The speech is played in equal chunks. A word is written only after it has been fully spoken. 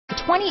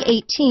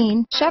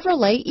2018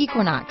 Chevrolet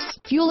Equinox.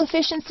 Fuel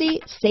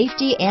efficiency,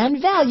 safety,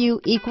 and value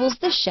equals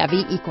the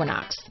Chevy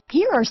Equinox.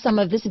 Here are some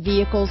of this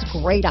vehicle's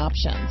great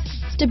options: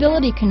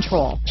 stability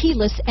control,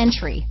 keyless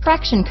entry,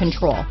 traction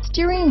control,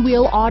 steering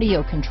wheel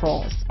audio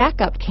controls,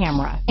 backup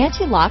camera,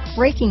 anti-lock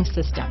braking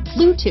system,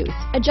 Bluetooth,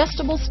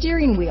 adjustable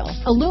steering wheel,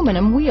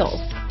 aluminum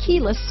wheels,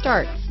 keyless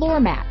start, floor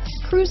mats,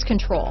 cruise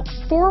control,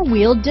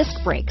 four-wheel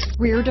disc brakes,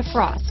 rear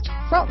defrost,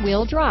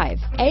 front-wheel drive,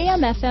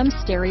 AM/FM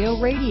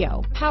stereo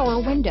radio, power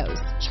windows,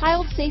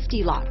 child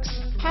safety locks,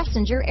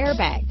 passenger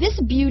airbag. This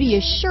beauty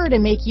is sure to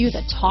make you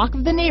the talk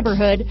of the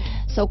neighborhood,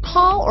 so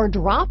call or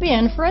drop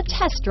in for a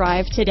test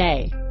drive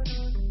today.